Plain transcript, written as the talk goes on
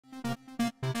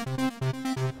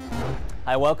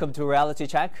Hi, welcome to Reality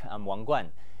Check. I'm Wang Guan.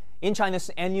 In China's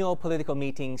annual political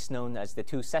meetings known as the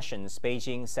Two Sessions,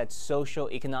 Beijing sets social,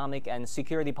 economic, and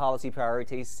security policy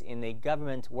priorities in a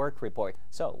government work report.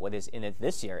 So, what is in it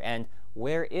this year, and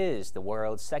where is the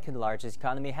world's second-largest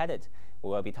economy headed? We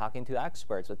will be talking to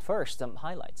experts, but first, some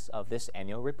highlights of this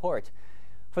annual report.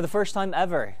 For the first time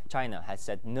ever, China has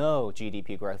set no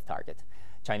GDP growth target.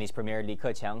 Chinese Premier Li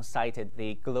Keqiang cited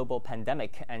the global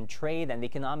pandemic and trade and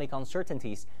economic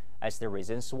uncertainties as the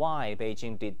reasons why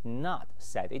Beijing did not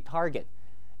set a target.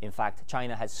 In fact,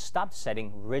 China has stopped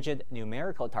setting rigid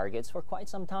numerical targets for quite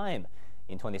some time.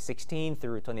 In 2016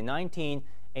 through 2019,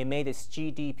 it made its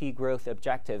GDP growth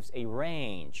objectives a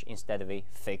range instead of a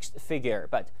fixed figure.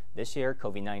 But this year,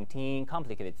 COVID-19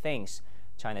 complicated things.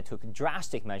 China took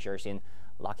drastic measures in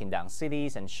locking down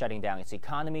cities and shutting down its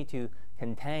economy to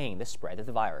contain the spread of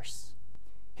the virus.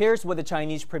 Here's what the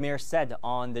Chinese premier said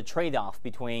on the trade-off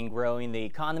between growing the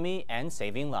economy and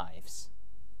saving lives.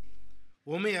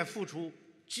 我们也付出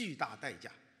巨大代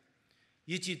价，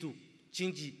一季度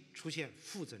经济出现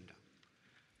负增长，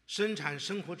生产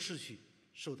生活秩序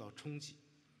受到冲击，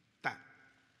但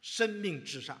生命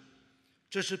至上，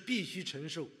这是必须承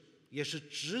受，也是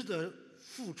值得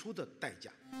付出的代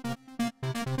价。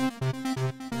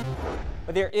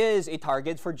 But there is a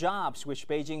target for jobs, which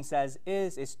Beijing says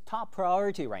is its top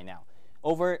priority right now.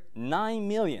 Over 9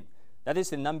 million. That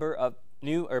is the number of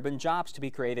new urban jobs to be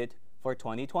created for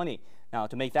 2020. Now,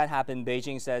 to make that happen,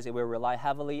 Beijing says it will rely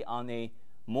heavily on a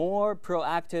more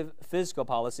proactive fiscal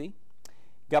policy.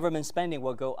 Government spending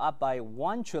will go up by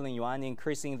 1 trillion yuan,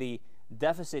 increasing the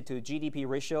deficit to GDP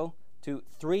ratio to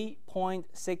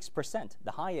 3.6%,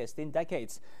 the highest in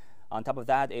decades. On top of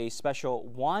that, a special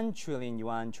 1 trillion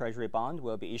yuan treasury bond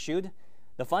will be issued.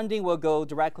 The funding will go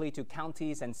directly to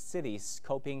counties and cities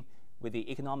coping with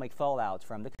the economic fallout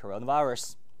from the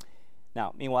coronavirus.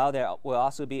 Now, meanwhile, there will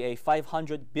also be a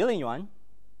 500 billion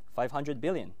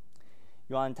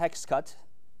yuan tax cut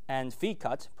and fee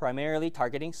cut, primarily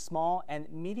targeting small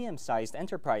and medium-sized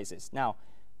enterprises. Now,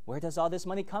 where does all this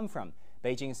money come from?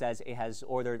 Beijing says it has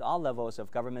ordered all levels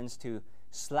of governments to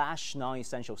slash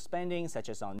non-essential spending, such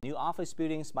as on new office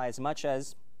buildings, by as much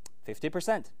as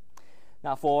 50%.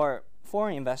 Now, for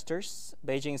foreign investors,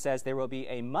 Beijing says there will be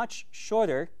a much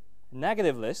shorter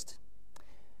negative list,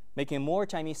 making more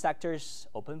Chinese sectors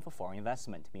open for foreign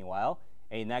investment. Meanwhile,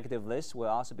 a negative list will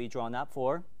also be drawn up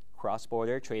for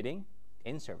cross-border trading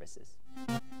in services.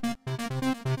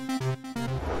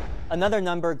 Another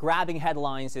number grabbing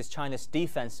headlines is China's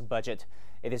defense budget.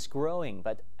 It is growing,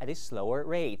 but at a slower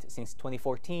rate since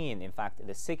 2014. In fact,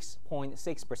 the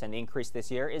 6.6% increase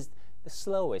this year is the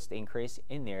slowest increase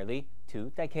in nearly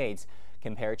 2 decades.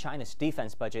 Compare China's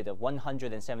defense budget of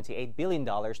 $178 billion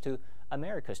to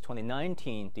America's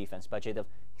 2019 defense budget of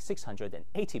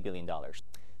 $680 billion.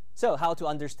 So, how to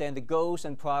understand the goals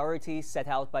and priorities set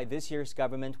out by this year's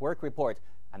government work report?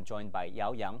 I'm joined by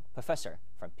Yao Yang, professor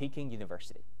from Peking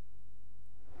University.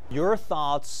 Your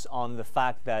thoughts on the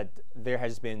fact that there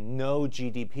has been no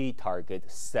GDP target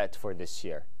set for this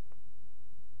year?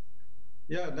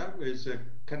 Yeah, that was a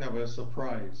kind of a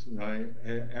surprise, right?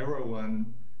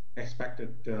 Everyone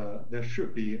expected there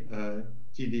should be a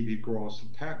GDP growth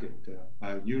target.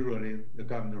 Usually the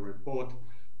government report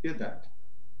did that,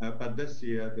 but this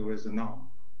year there was none.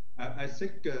 I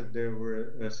think there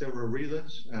were several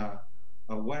reasons.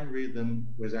 One reason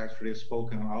was actually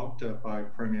spoken out by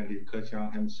Premier Li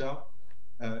Keqiang himself.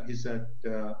 He said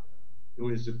it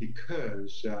was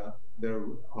because there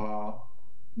are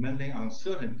many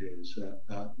uncertainties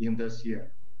in this year.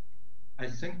 I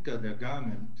think the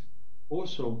government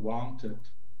also wanted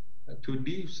to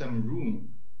leave some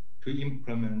room to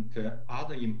implement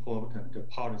other important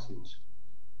policies.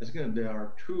 I think there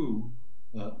are two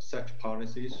such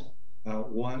policies.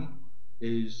 One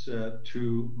is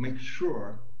to make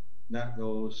sure that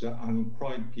those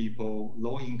unemployed people,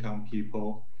 low-income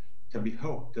people, can be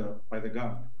helped by the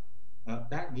government.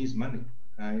 That needs money,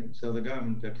 right? So the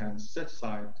government can set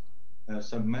aside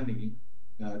some money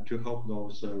to help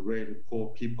those really poor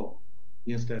people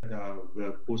instead of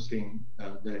boosting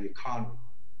the economy.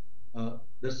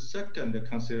 The second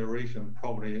consideration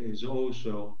probably is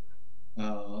also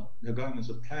the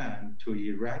government's plan to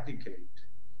eradicate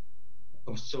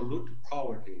absolute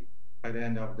poverty by the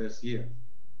end of this year,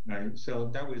 right? So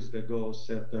that was the goal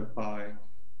set by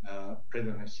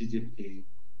President Xi Jinping,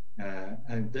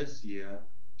 and this year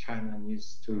China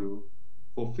needs to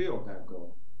fulfill that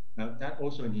goal. That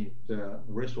also needs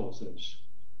resources.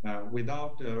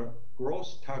 Without a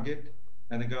growth target,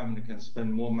 and the government can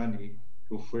spend more money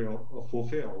to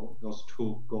fulfill those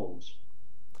two goals.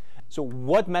 So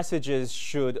what messages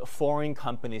should foreign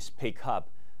companies pick up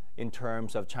in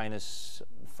terms of China's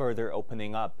further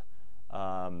opening up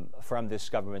from this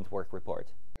government work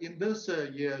report? In this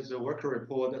year's work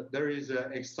report, there is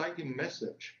an exciting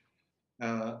message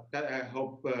that I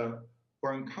hope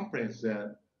foreign companies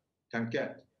can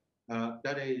get.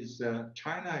 That is,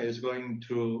 China is going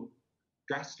to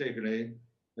drastically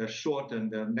shorten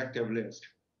the negative list,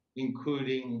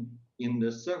 including in the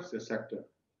services sector.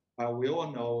 We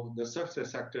all know the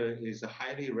services sector is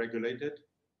highly regulated,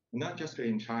 not just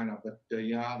in China, but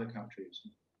in other countries,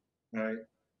 right?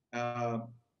 The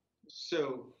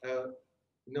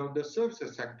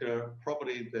services sector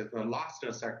probably the last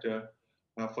sector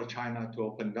for China to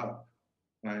open up,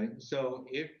 right? So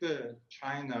if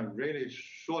China really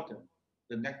shorten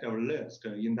the negative list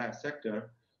in that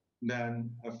sector,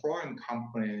 then foreign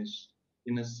companies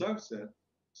in the services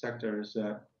sectors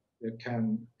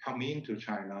can come into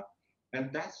China,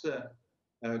 and that's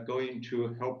going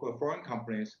to help foreign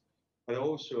companies, but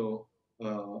also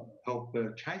help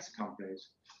Chinese companies.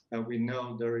 We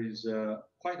know there is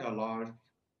quite a large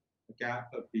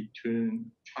gap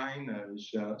between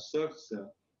China's service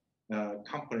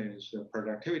companies'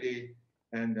 productivity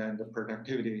and then the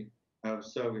productivity of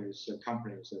service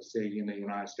companies, say in the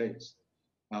United States.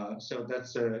 So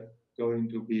that's going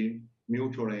to be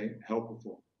mutually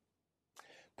helpful.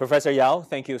 Professor Yao,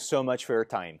 thank you so much for your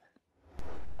time.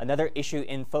 Another issue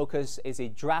in focus is a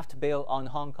draft bill on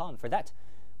Hong Kong. For that,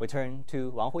 we turn to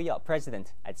Wang Guan,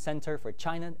 President at Center for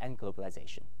China and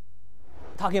Globalization.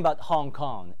 Talking about Hong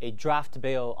Kong, a draft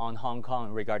bill on Hong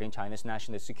Kong regarding China's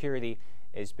national security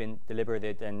has been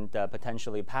deliberated and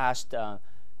potentially passed.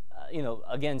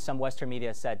 Again, some Western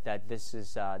media said that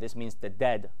this means the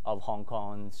death of Hong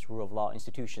Kong's rule of law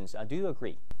institutions. Do you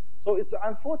agree? So it's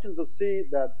unfortunate to see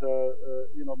that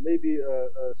maybe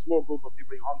a small group of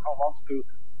people in Hong Kong wants to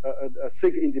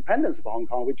seek independence of Hong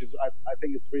Kong, which is I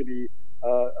think it's really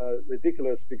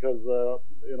ridiculous because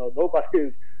nobody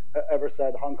has ever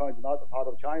said Hong Kong is not a part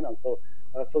of China.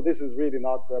 So this is really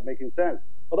not making sense.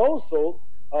 But also,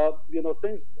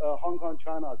 since Hong Kong and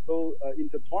China are so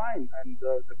intertwined, and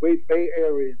the Great Bay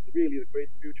Area is really the great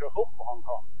future hope for Hong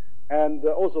Kong. And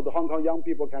also the Hong Kong young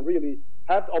people can really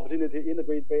have the opportunity in the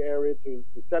Great Bay Area to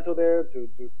settle there, to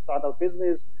start a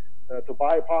business, to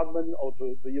buy apartment, or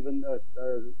to even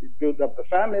build up the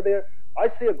family there. I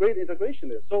see a great integration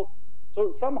there. So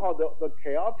somehow the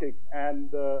chaotic and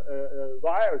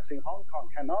riots in Hong Kong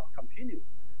cannot continue.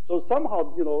 So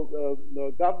somehow,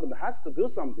 the government has to do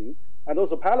something, and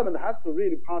also Parliament has to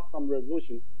really pass some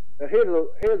resolution.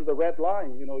 Here's the red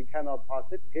line. You cannot pass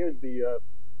it. Here is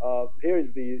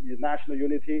the national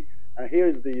unity, and here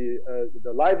is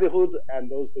the livelihood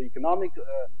and also economic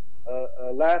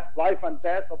life and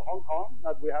death of Hong Kong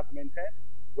that we have to maintain.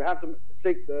 We have to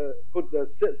put the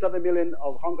 7 million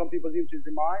of Hong Kong people's interests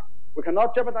in mind. We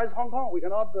cannot jeopardize Hong Kong. We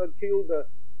cannot kill the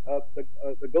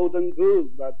golden goose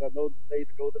that laid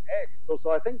the golden egg.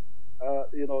 So I think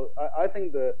I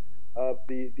think the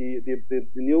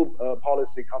new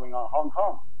policy coming on Hong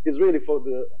Kong is really for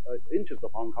the interest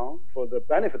of Hong Kong, for the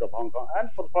benefit of Hong Kong, and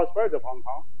for the prosperity of Hong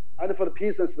Kong, and for the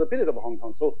peace and stability of Hong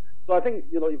Kong. So I think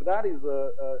if that is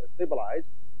stabilized,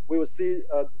 we will see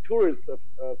tourists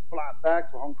flood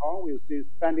back to Hong Kong. We will see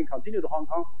spending continue to Hong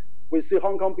Kong. We see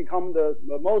Hong Kong become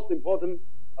the most important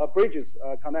bridges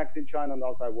connecting China and the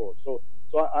outside world. So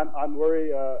I'm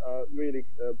very really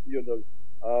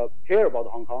care about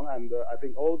Hong Kong, and I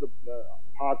think all the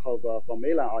parts of from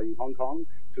mainland are in Hong Kong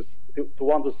to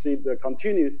want to see the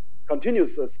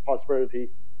continuous prosperity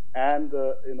and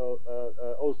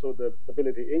also the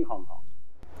stability in Hong Kong.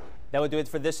 That will do it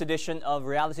for this edition of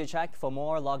Reality Check. For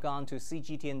more, log on to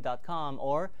CGTN.com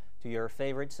or to your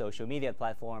favorite social media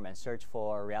platform and search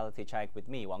for Reality Check with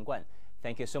me, Wang Guan.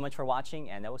 Thank you so much for watching,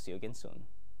 and I will see you again soon.